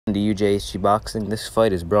To Ujhd Boxing. This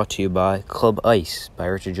fight is brought to you by Club Ice by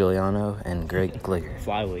Richard Giuliano and Greg Glicker.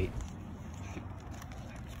 Flyweight.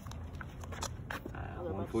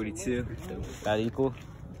 142. That equal?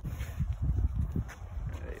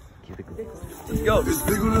 Alright, keep it going. Let's go.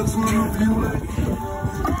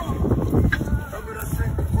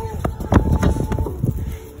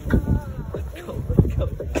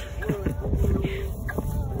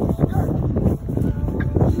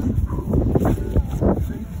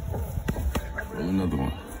 Another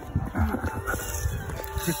one.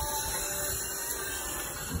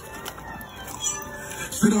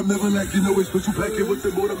 Sit up, never like you know it's but you pack it with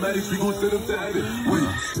the automatics, we gon' set up to have it.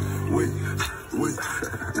 Wait.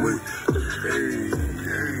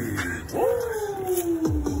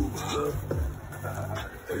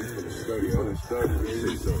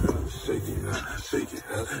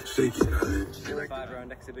 Shake it.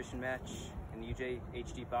 5-round exhibition match in the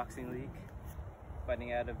Ujhd Boxing League.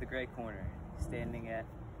 Fighting out of the gray corner, standing at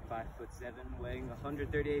 5'7", weighing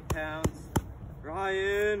 138 pounds,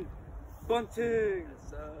 Ryan Bunting.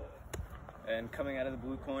 And coming out of the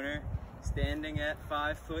blue corner, standing at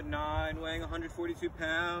 5'9", weighing 142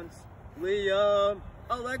 pounds, Liam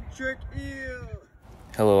Electric Eel.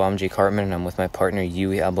 Hello, I'm Jake Hartman and I'm with my partner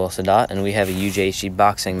Yui Abel-Sadat, and we have a Ujhd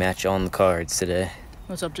Boxing match on the cards today.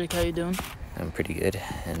 What's up, Jake? How you doing? I'm pretty good.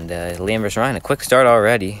 And Liam versus Ryan, a quick start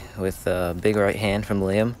already with a big right hand from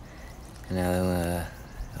Liam. And now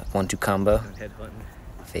 1-2 combo.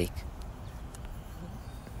 Fake.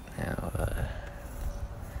 Now,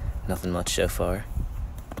 nothing much so far.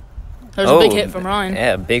 There's a big hit from Ryan.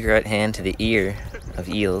 Yeah, big right hand to the ear of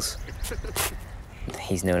Eels.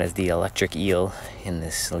 He's known as the Electric Eel in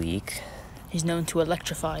this league. He's known to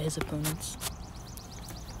electrify his opponents.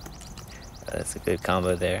 That's a good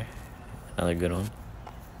combo there. Another good one.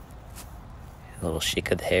 A little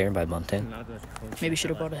shake of the hair by Bunting. Maybe should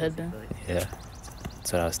have brought a headband. Yeah,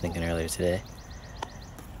 that's what I was thinking earlier today.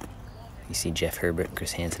 You see Jeff Herbert and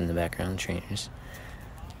Chris Hansen in the background, trainers.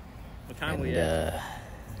 And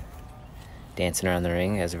dancing around the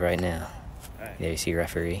ring as of right now. There you see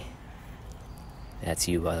referee. That's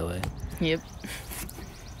you, by the way. Yep.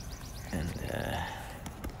 And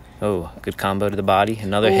oh, good combo to the body.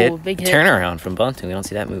 Another hit. Big hit. Turnaround from Bunting. We don't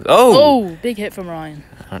see that move. Oh! Big hit from Ryan.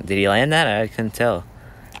 Did he land that? I couldn't tell.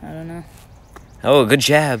 I don't know. Oh, good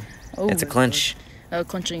jab. Oh, It's a clinch.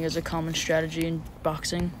 Clinching is a common strategy in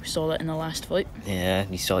boxing. We saw that in the last fight. Yeah,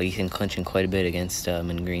 you saw Ethan clinching quite a bit against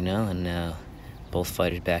Mangrino, and now both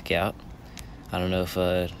fighters back out. I don't know if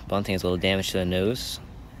Bunting has a little damage to the nose.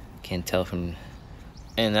 Can't tell from...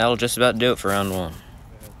 And that'll just about do it for round one.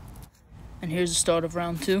 And here's the start of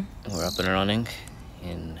round two. We're up and running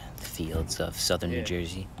in the fields of southern New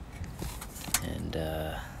Jersey. And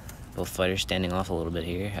both fighters standing off a little bit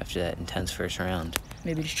here after that intense first round.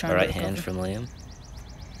 Maybe just trying A to right hand from Liam.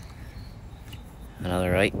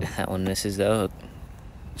 Another right. That one misses though.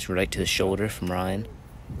 It's right to the shoulder from Ryan.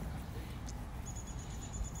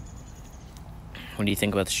 What do you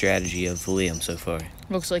think about the strategy of Liam so far?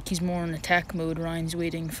 Looks like he's more in attack mode. Ryan's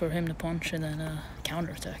waiting for him to punch and then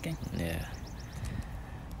counter-attacking. Yeah.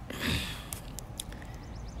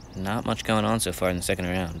 Not much going on so far in the second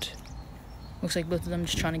round. Looks like both of them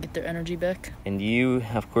just trying to get their energy back. And you,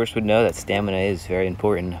 of course, would know that stamina is very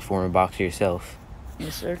important, a former boxer yourself.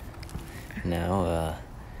 Yes, sir. Now,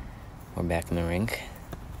 we're back in the ring.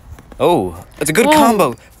 Oh, that's a good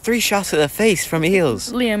combo. 3 shots to the face from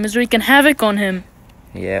Eels. Liam is wreaking havoc on him.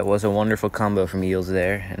 Yeah, it was a wonderful combo from Eels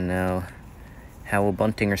there. And now, how will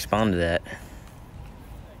Bunting respond to that?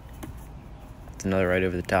 It's another right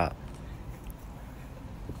over the top.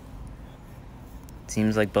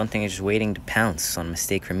 Seems like Bunting is just waiting to pounce on a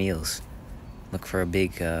mistake from Eels. Look for a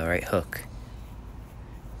big right hook.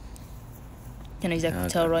 Can't exactly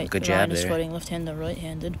tell right. Good jab Ryan is there. fighting left-handed or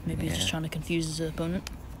right-handed. Maybe he's just trying to confuse his opponent.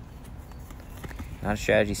 Not a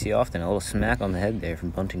strategy you see often. A little smack on the head there from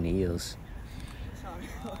Bunting to Eels.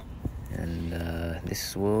 And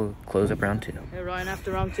this will close up round two. Hey Ryan,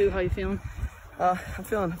 after round two, how you feeling? I'm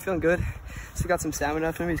feeling good. Still got some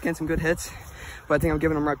stamina for me. He's getting some good hits, but I think I'm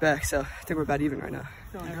giving him right back. So I think we're about even right now.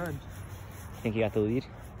 Feeling good. Think you got the lead?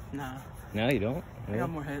 Nah, No, you don't? I got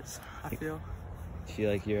more hits. I feel.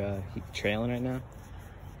 Feel like you're trailing right now?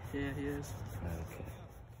 Yeah, he is. Okay.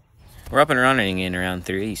 We're up and running in round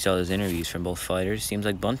three. You saw those interviews from both fighters. Seems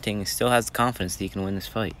like Bunting still has the confidence that he can win this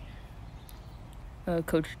fight.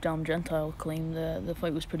 Coach Dom Gentile claimed that the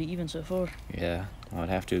fight was pretty even so far. Yeah, I would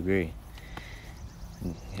have to agree.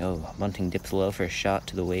 Bunting dips low for a shot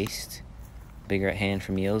to the waist. Big right hand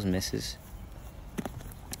from Eels, misses.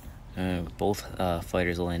 Both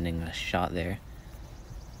fighters landing a shot there.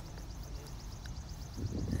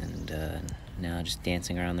 now just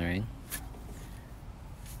dancing around the ring.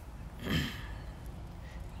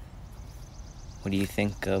 What do you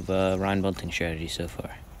think of Ryan Bunting's strategy so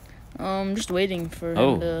far? I'm just waiting for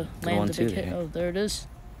him to land the big hit. there. Oh, there it is.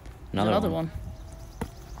 Another one.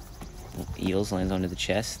 Eels lands onto the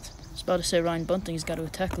chest. I was about to say Ryan Bunting's got to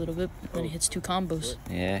attack a little bit, but then he hits 2 combos.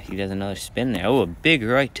 Yeah, he does another spin there. Oh, a big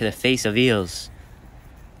right to the face of Eels.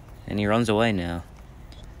 And he runs away now.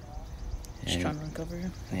 Just trying to recover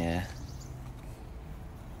here. Yeah.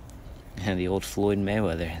 And the old Floyd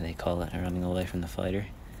Mayweather, they call it, running away from the fighter.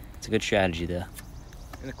 It's a good strategy, though.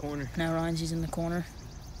 In the corner. Now Ryan's in the corner.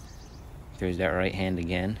 Throws that right hand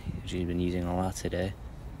again, which he's been using a lot today.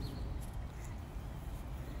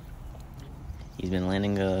 He's been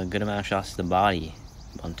landing a good amount of shots to the body,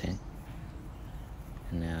 Bunting.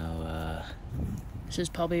 And now, This is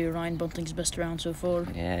probably Ryan Bunting's best round so far.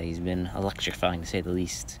 yeah, he's been electrifying, to say the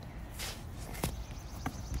least.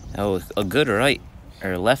 Oh, a good right,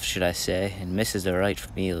 or left, should I say, and misses the right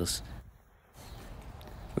from Eels.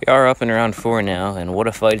 We are up in round 4 now, and what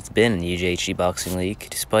a fight it's been in the Ujhd Boxing League,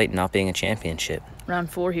 despite not being a championship. Round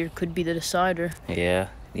 4 here could be the decider. Yeah,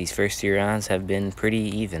 these first 3 rounds have been pretty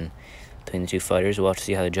even between the 2 fighters. We'll have to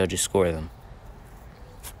see how the judges score them.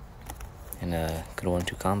 And good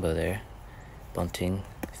 1-2 combo there. Bunting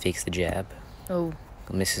fakes the jab, Oh,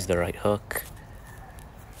 misses the right hook.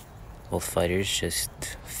 Both fighters just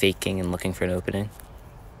faking and looking for an opening.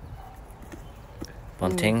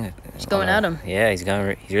 Bunting, he's going at him. Yeah, he's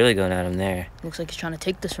really going at him there. looks like he's trying to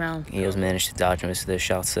take this round. Eels managed to dodge most of those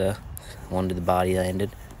shots though. One to the body landed.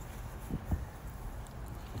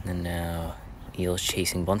 And now Eels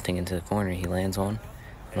chasing Bunting into the corner. He lands one.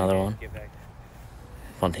 Another one.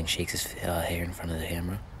 Bunting shakes his hair in front of the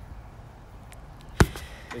camera.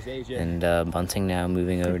 And Bunting now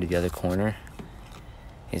moving over to the other corner.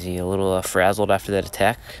 Is he a little frazzled after that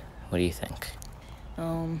attack? What do you think?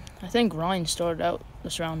 I think Ryan started out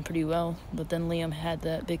this round pretty well, but then Liam had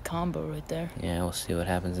that big combo right there. Yeah, we'll see what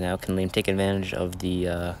happens now. Can Liam take advantage of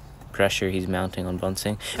the pressure he's mounting on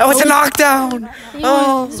Bunting? Oh, it's a knockdown!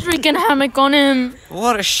 Oh, He's freaking hammock on him.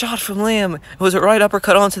 what a shot from Liam. It was a right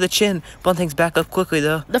uppercut onto the chin. Bunting's back up quickly,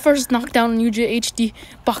 though. The first knockdown in UJHD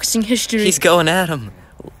boxing history. He's going at him.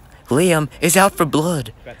 Liam is out for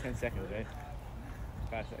blood. About 10 seconds, right?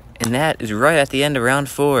 5 seconds. And that is right at the end of round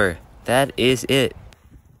 4. That is it.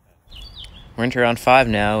 We're into round 5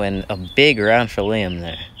 now, and a big round for Liam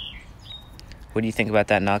there. What do you think about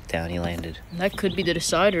that knockdown he landed? That could be the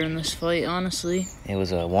decider in this fight, honestly. It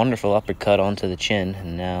was a wonderful uppercut onto the chin,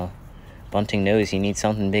 and now Bunting knows he needs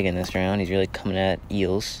something big in this round. He's really coming at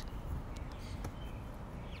Eels.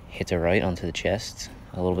 Hits a right onto the chest.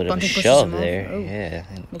 A little bit Bunting of a pushes shove him off. there. Oh. Yeah.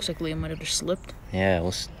 Looks like Liam might have just slipped. Yeah,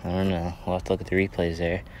 I don't know. We'll have to look at the replays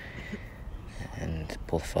there. And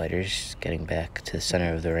both fighters getting back to the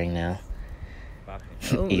center of the ring now.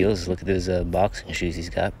 Oh. Eels, look at those boxing shoes he's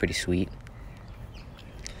got. Pretty sweet.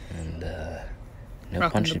 And no Rocking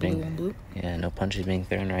punches the blue being on blue. yeah, no punches being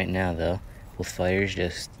thrown right now though. Both fighters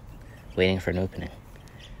just waiting for an opening.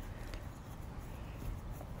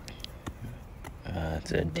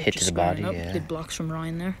 It's a hit to the body. Up. Yeah. Good blocks from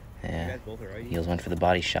Ryan there. Yeah. Eels went for the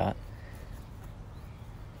body shot.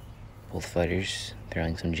 Both fighters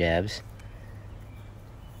throwing some jabs.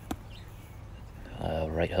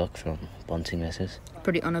 Right hook from Bunting misses.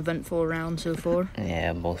 Pretty uneventful round so far.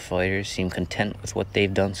 Yeah, both fighters seem content with what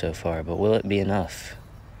they've done so far, but will it be enough?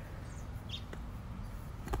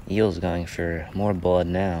 Eels going for more blood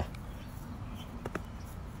now.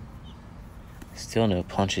 Still no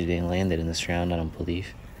punches being landed in this round, I don't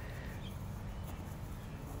believe.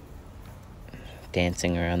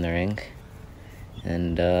 Dancing around the ring.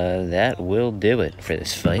 And that will do it for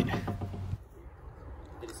this fight.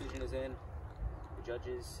 The decision is in. The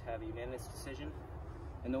judges have a unanimous decision.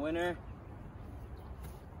 And the winner,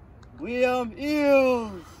 Liam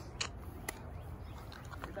Eels!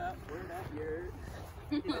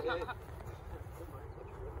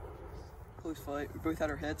 Close fight. We both had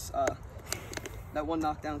our hits. That one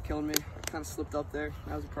knockdown killed me. Kind of slipped up there.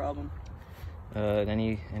 That was a problem.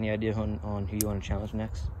 Any idea on who you want to challenge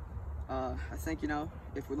next? I think,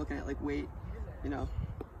 if we're looking at like weight,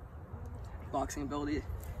 boxing ability,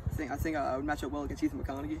 I think I would match up well against Ethan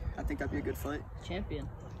McConaughey. I think that'd be a good fight.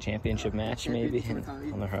 Championship match, maybe, Ethan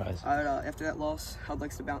McConaughey. on the horizon. After that loss, I'd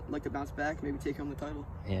like to bounce back, maybe take home the title.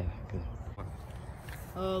 Yeah, good.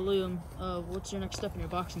 Liam, what's your next step in your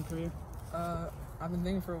boxing career? I've been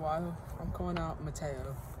thinking for a while. I'm calling out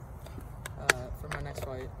Mateo for my next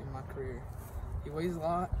fight in my career. He weighs a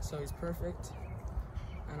lot, so he's perfect,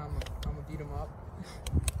 and I'm gonna beat him up.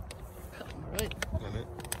 All right.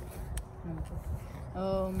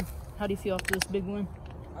 How How do you feel after this big win?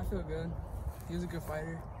 I feel good. He was a good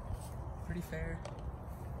fighter. Pretty fair.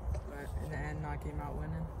 But in the end, I came out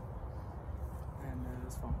winning. And it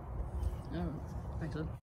was fun. Oh, thanks, bud.